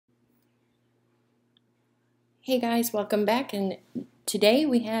Hey guys, welcome back, and today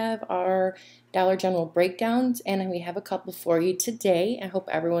we have our Dollar General breakdowns, and we have a couple for you today. I hope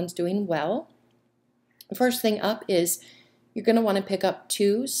everyone's doing well. The first thing up is you're going to want to pick up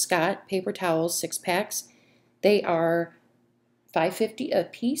 2 Scott paper towels 6-packs. They are $5.50 a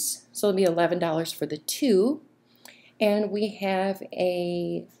piece, so it'll be $11 for the 2. And we have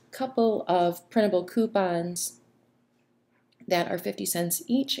a couple of printable coupons that are 50 cents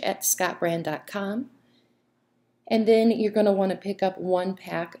each at scottbrand.com. And then you're going to want to pick up 1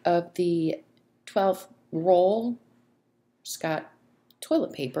 pack of the 12 roll Scott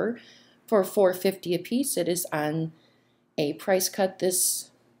toilet paper for $4.50 a piece. It is on a price cut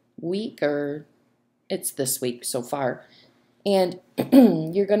this week, or it's this week so far. And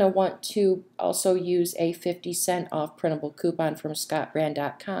you're going to want to also use a 50-cent off printable coupon from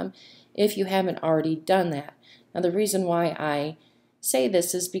scottbrand.com if you haven't already done that. Now the reason why I say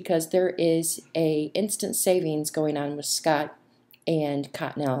this is because there is a instant savings going on with Scott and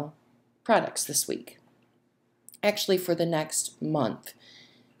Cottonelle products this week, actually for the next month.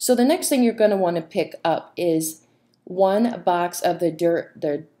 So the next thing you're going to want to pick up is 1 box of the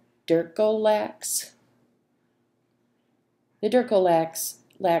Durcolax. The Durcolax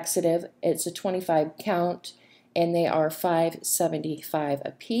laxative. It's a 25 count and they are $5.75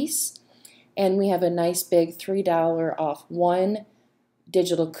 a piece. And we have a nice big $3 off 1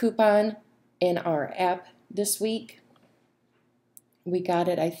 digital coupon in our app this week. We got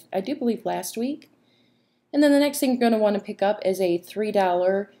it, I do believe, last week. And then the next thing you're going to want to pick up is a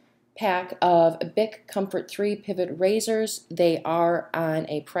 $3 pack of Bic Comfort 3 Pivot Razors. They are on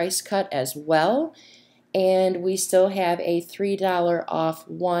a price cut as well. And we still have a $3 off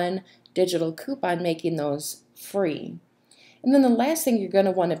 1 digital coupon, making those free. And then the last thing you're going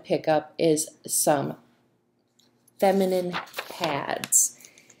to want to pick up is some feminine pads.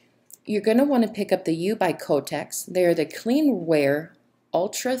 You're going to want to pick up the U by Kotex. They're the clean wear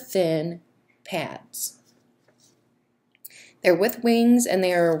ultra thin pads. They're with wings and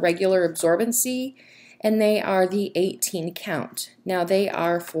they are regular absorbency, and they are the 18 count. Now they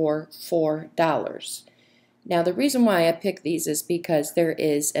are for $4. Now the reason why I picked these is because there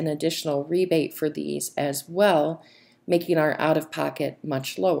is an additional rebate for these as well, making our out-of-pocket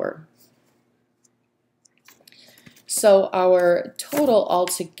much lower. So our total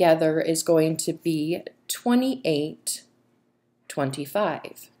altogether is going to be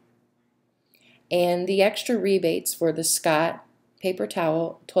 $28.25. And the extra rebates for the Scott paper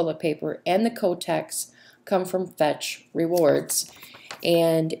towel, toilet paper, and the Kotex come from Fetch Rewards.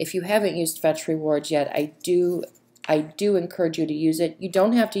 And if you haven't used Fetch Rewards yet, I do encourage you to use it. You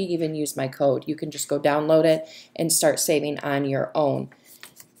don't have to even use my code. You can just go download it and start saving on your own.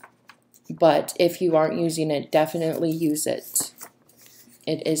 But if you aren't using it, definitely use it.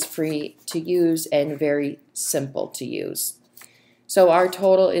 It is free to use and very simple to use. So our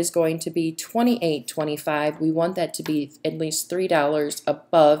total is going to be $28.25. We want that to be at least $3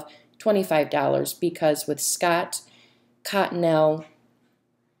 above $25 because with Scott, Cottonelle,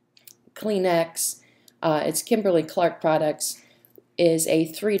 Kleenex, it's Kimberly-Clark products, is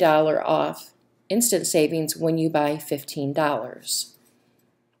a $3 off instant savings when you buy $15.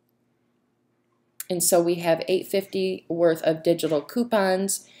 And so we have $8.50 worth of digital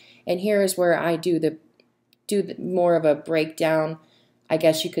coupons, and here is where I do more of a breakdown, I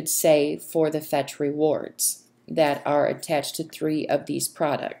guess you could say, for the Fetch Rewards that are attached to 3 of these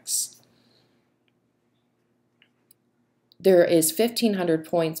products. There is 1,500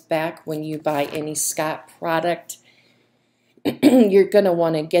 points back when you buy any Scott product. You're going to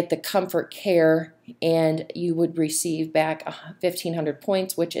want to get the Comfort Care, and you would receive back 1,500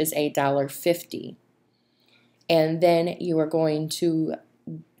 points, which is $1.50. And then you are going to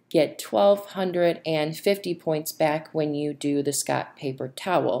get 1,250 points back when you do the Scott paper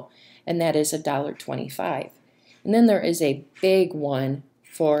towel, and that is $1.25. And then there is a big one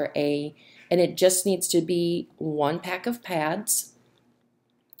for and it just needs to be 1 pack of pads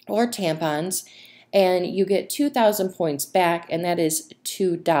or tampons, and you get 2,000 points back, and that is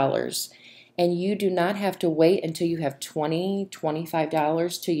 $2. And you do not have to wait until you have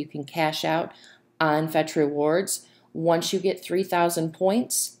 $25 till you can cash out on Fetch Rewards. Once you get 3,000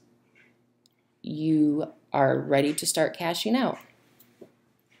 points, you are ready to start cashing out.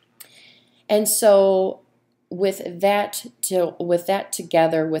 And so with that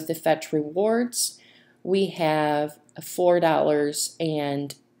together with the Fetch Rewards, we have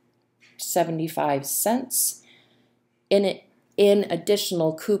 $4.75 in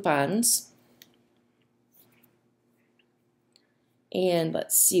additional coupons. And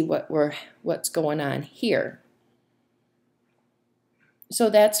let's see what's going on here. So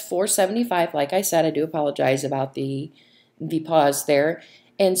that's $4.75. Like I said, I do apologize about the pause there.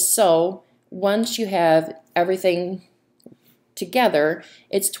 And so once you have everything together,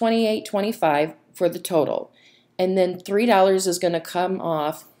 it's $28.25 for the total. And then $3 is going to come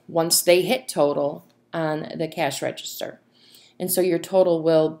off once they hit total on the cash register. And so your total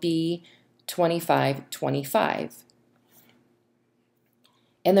will be $25.25.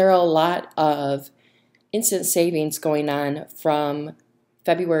 And there are a lot of instant savings going on from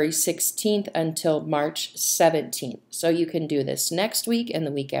February 16th until March 17th. So you can do this next week and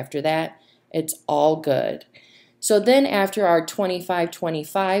the week after that. It's all good. So then after our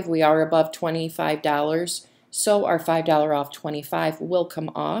 $25.25, we are above $25. So our $5 off 25 will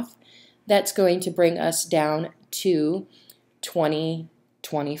come off. That's going to bring us down to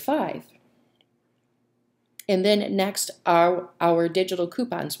 $20.25. And then next our digital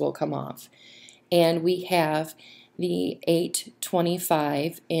coupons will come off. And we have the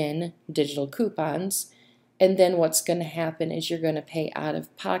 $8.25 in digital coupons. And then what's going to happen is you're going to pay out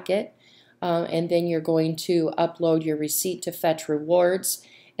of pocket, and then you're going to upload your receipt to Fetch Rewards,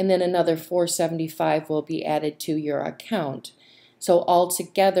 and then another $4.75 will be added to your account. So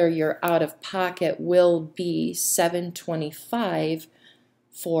altogether your out of pocket will be $7.25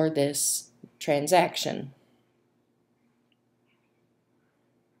 for this transaction.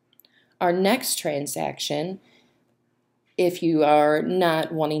 Our next transaction, if you are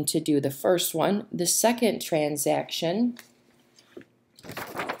not wanting to do the first one, the second transaction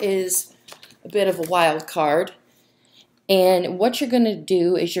is a bit of a wild card. And what you're going to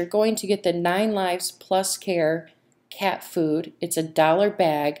do is you're going to get the 9 Lives Plus Care cat food. It's a $1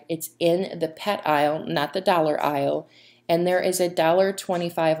 bag. It's in the pet aisle, not the dollar aisle. And there is a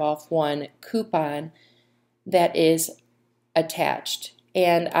 $1.25 off one coupon that is attached.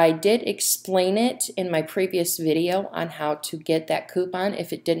 And I did explain it in my previous video on how to get that coupon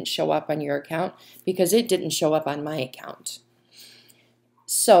if it didn't show up on your account, because it didn't show up on my account.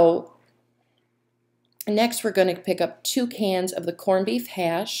 So next we're going to pick up 2 cans of the corned beef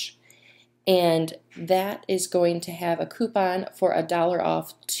hash, and that is going to have a coupon for $1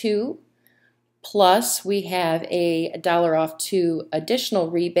 off 2. Plus we have a $1 off 2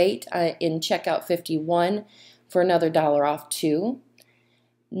 additional rebate in checkout 51 for another $1 off 2.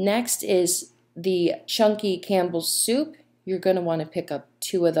 Next is the chunky Campbell's soup. You're going to want to pick up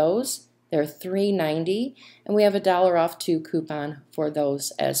 2 of those. They're $3.90, and we have a $1 off 2 coupon for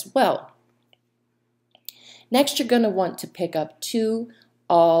those as well. Next, you're going to want to pick up 2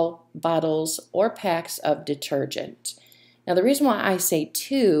 all bottles or packs of detergent. Now, the reason why I say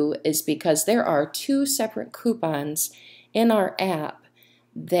 2 is because there are 2 separate coupons in our app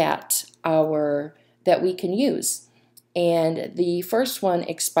that we can use. And the first one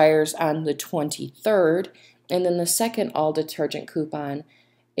expires on the 23rd, and then the second all detergent coupon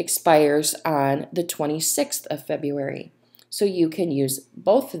expires on the 26th of February. So you can use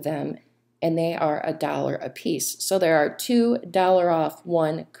both of them, and they are $1 a piece. So there are 2 $1 off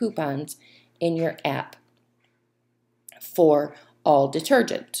 1 coupons in your app for all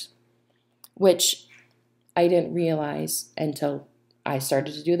detergent, which I didn't realize until I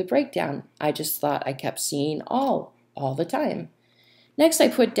started to do the breakdown. I just thought I kept seeing all the time. Next I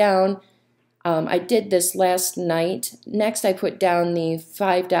put down, I did this last night, next I put down the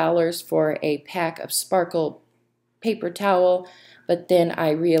 $5 for a pack of Sparkle paper towel, but then I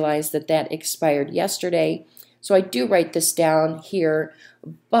realized that that expired yesterday. So I do write this down here,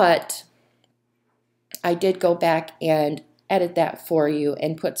 but I did go back and edit that for you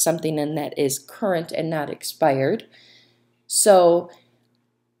and put something in that is current and not expired. So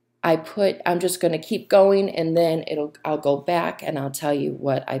I'm just going to keep going, and then I'll go back and I'll tell you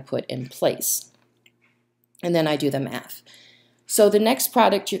what I put in place. And then I do the math. So the next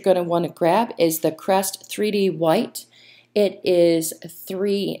product you're going to want to grab is the Crest 3D White. It is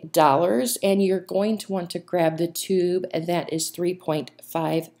 $3, and you're going to want to grab the tube that is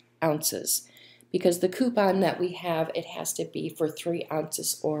 3.5 ounces. Because the coupon that we have, it has to be for 3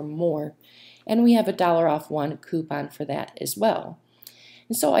 ounces or more. And we have a $1 off 1 coupon for that as well.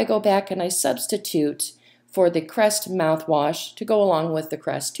 And so I go back and I substitute for the Crest mouthwash to go along with the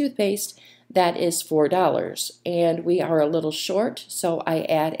Crest toothpaste. That is $4. And we are a little short, so I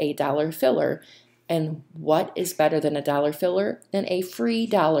add a $1 filler. And what is better than a $1 filler than a free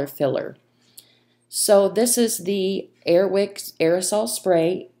 $1 filler? So this is the Airwick aerosol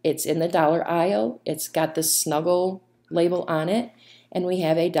spray. It's in the dollar aisle. It's got the Snuggle label on it. And we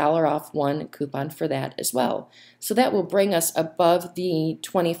have a $1 off 1 coupon for that as well. So that will bring us above the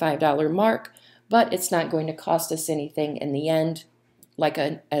 $25 mark, but it's not going to cost us anything in the end like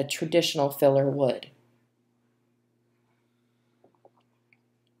a traditional filler would.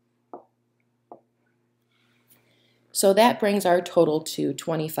 So that brings our total to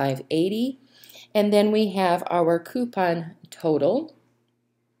 $25.80. And then we have our coupon total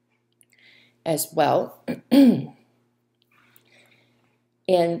as well. And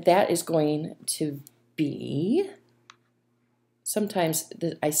that is going to be, sometimes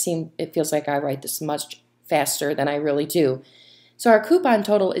it feels like I write this much faster than I really do. So our coupon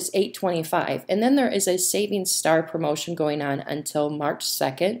total is $8.25, and then there is a Savings Star promotion going on until March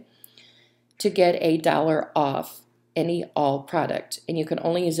 2nd to get $1 off any all product, and you can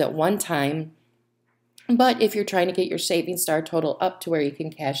only use it one time. But if you're trying to get your Savings Star total up to where you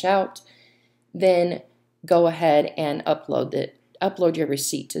can cash out, then go ahead and upload your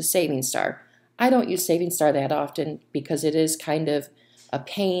receipt to Savings Star. I don't use Savings Star that often because it is kind of a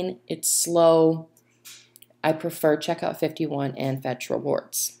pain. It's slow. I prefer Checkout 51 and Fetch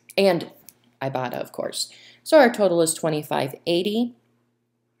Rewards. And Ibotta, of course. So our total is $25.80.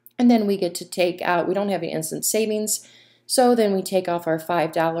 And then we get to take out, we don't have any instant savings, so then we take off our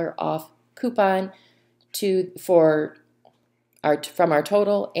 $5 off coupon from our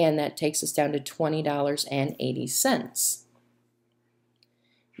total, and that takes us down to $20.80.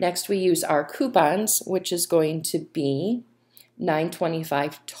 Next, we use our coupons, which is going to be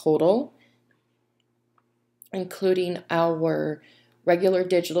 $9.25 total, including our regular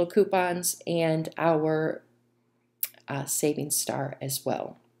digital coupons and our Savings Star as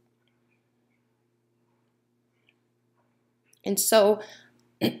well. And so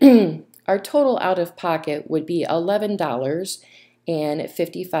our total out of pocket would be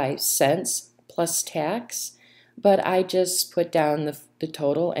 $11.55 plus tax, but I just put down the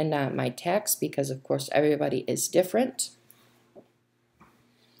total and not my tax because, of course, everybody is different.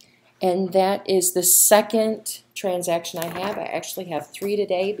 And that is the second transaction I have. I actually have 3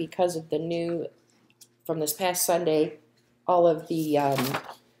 today because of the new, from this past Sunday, all of the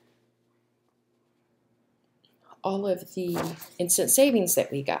instant savings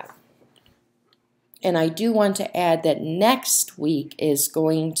that we got. And I do want to add that next week is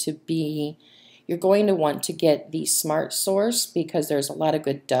going to be, you're going to want to get the Smart Source because there's a lot of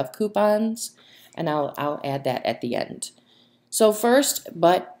good Dove coupons, and I'll add that at the end. So first,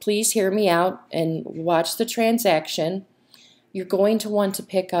 but please hear me out and watch the transaction. You're going to want to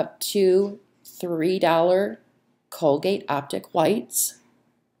pick up 2 $3 Colgate Optic Whites.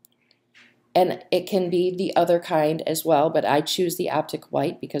 And it can be the other kind as well, but I choose the Optic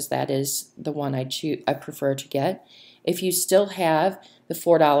White because that is the one I prefer to get. If you still have the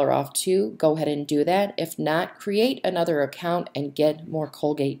 $4 off too, go ahead and do that. If not, create another account and get more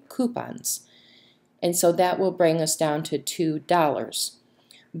Colgate coupons. And so that will bring us down to $2.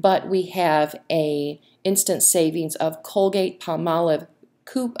 But we have a instant savings of Colgate Palmolive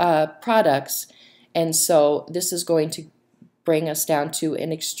products, and so this is going to bring us down to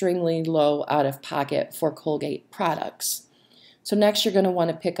an extremely low out-of-pocket for Colgate products. So next you're going to want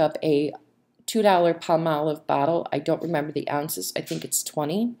to pick up a $2 Palmolive bottle. I don't remember the ounces. I think it's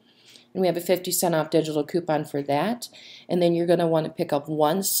 20. And we have a 50-cent off digital coupon for that. And then you're going to want to pick up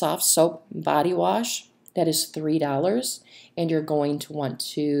 1 soft soap body wash. That is $3. And you're going to want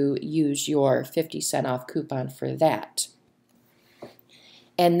to use your 50-cent off coupon for that.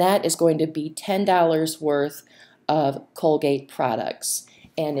 And that is going to be $10 worth of Colgate products,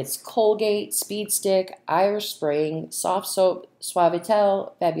 and it's Colgate, Speed Stick, Irish Spring, Soft Soap,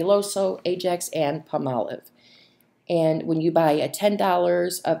 Suavitel, Fabuloso, Ajax, and Palmolive. And when you buy a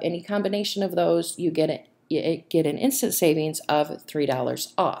 $10 of any combination of those, you get an instant savings of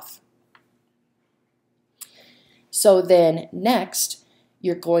 $3 off. So then next,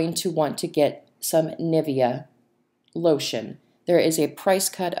 you're going to want to get some Nivea lotion. There is a price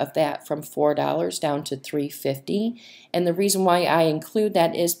cut of that from $4 down to $3.50, and the reason why I include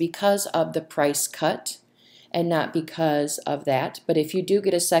that is because of the price cut and not because of that. But if you do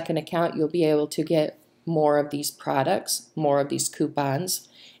get a second account, you'll be able to get more of these products, more of these coupons,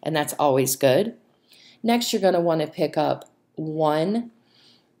 and that's always good. Next, you're going to want to pick up 1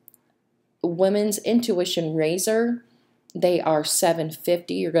 Women's Intuition Razor. They are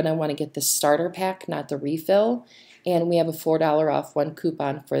 $7.50. You're going to want to get the starter pack, not the refill. And we have a $4 off 1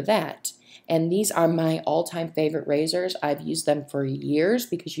 coupon for that. And these are my all-time favorite razors. I've used them for years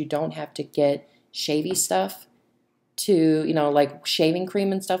because you don't have to get shavy stuff to, like shaving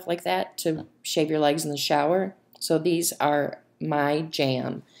cream and stuff like that to shave your legs in the shower. So these are my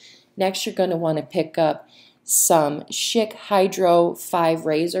jam. Next, you're going to want to pick up some Schick Hydro 5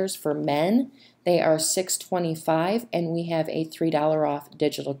 razors for men. They are $6.25, and we have a $3 off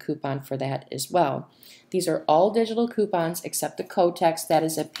digital coupon for that as well. These are all digital coupons except the Kotex. That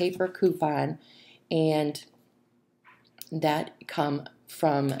is a paper coupon, and that come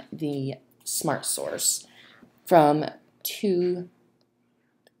from the Smart Source from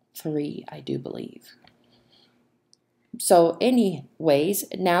 2.3, I do believe. So anyways,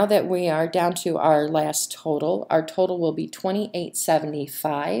 now that we are down to our last total, our total will be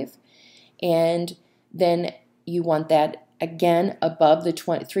 $28.75, and then you want that again above the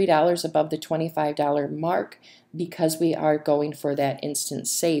 $3 above the $25 mark, because we are going for that instant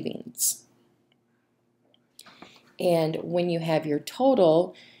savings. And when you have your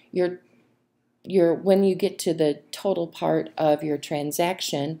total, when you get to the total part of your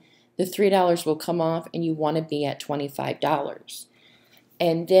transaction, the $3 will come off and you want to be at $25.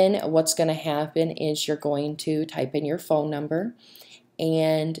 And then what's going to happen is you're going to type in your phone number,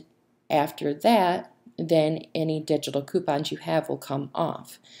 and after that, then any digital coupons you have will come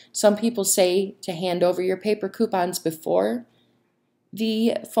off. Some people say to hand over your paper coupons before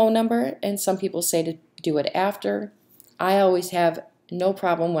the phone number, and some people say to do it after. I always have no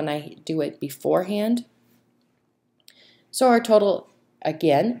problem when I do it beforehand. So our total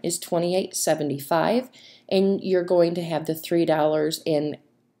again is $28.75, and you're going to have the $3 in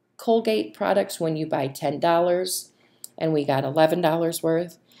Colgate products when you buy $10, and we got $11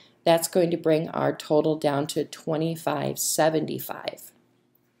 worth. That's going to bring our total down to $25.75.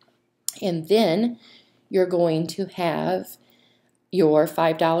 And then you're going to have your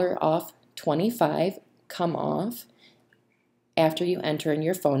 $5 off 25 come off after you enter in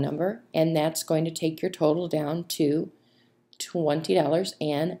your phone number, and that's going to take your total down to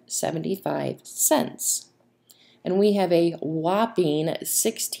 $20.75. And we have a whopping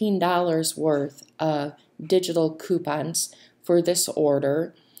 $16 worth of digital coupons for this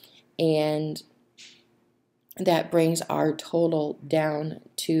order, and that brings our total down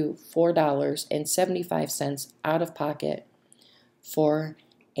to $4.75 out of pocket for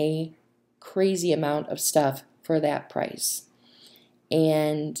a crazy amount of stuff for that price.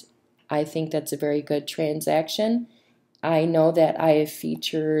 And I think that's a very good transaction. I know that I have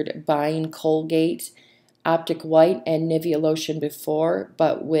featured buying Colgate Optic White and Nivea lotion before,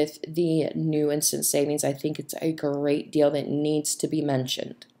 but with the new instant savings, I think it's a great deal that needs to be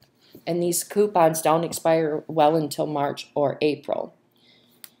mentioned. And these coupons don't expire well until March or April.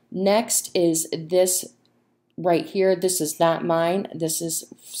 Next is this right here. This is not mine. This is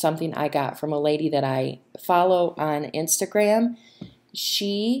something I got from a lady that I follow on Instagram.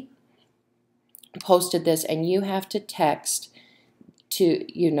 She posted this, and you have to text to,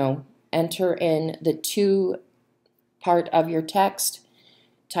 enter in the to part of your text,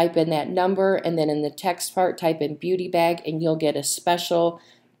 type in that number, and then in the text part, type in beauty bag, and you'll get a special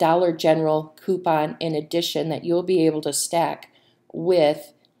Dollar General coupon in addition that you'll be able to stack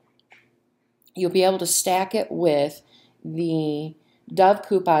with. You'll be able to stack it with the Dove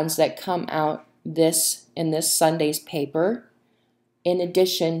coupons that come out in this Sunday's paper, in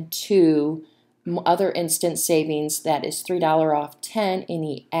addition to other instant savings that is $3 off 10 in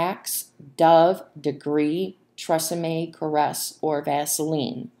the Axe, Dove, Degree, Tresemme, Caress, or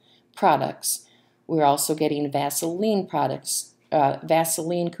Vaseline products. We're also getting Vaseline products,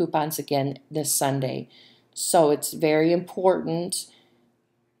 Vaseline coupons again this Sunday. So it's very important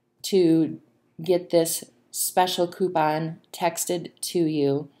to get this special coupon texted to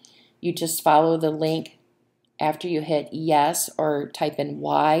you. You just follow the link after you hit yes or type in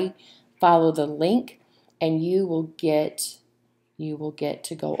Y. Follow the link, and you will get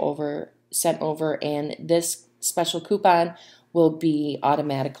to go over, sent over, and this special coupon will be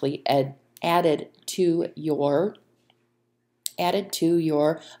automatically added to your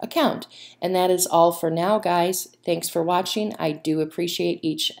account. And that is all for now, guys. Thanks for watching. I do appreciate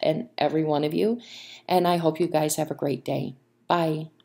each and every one of you, and I hope you guys have a great day. Bye.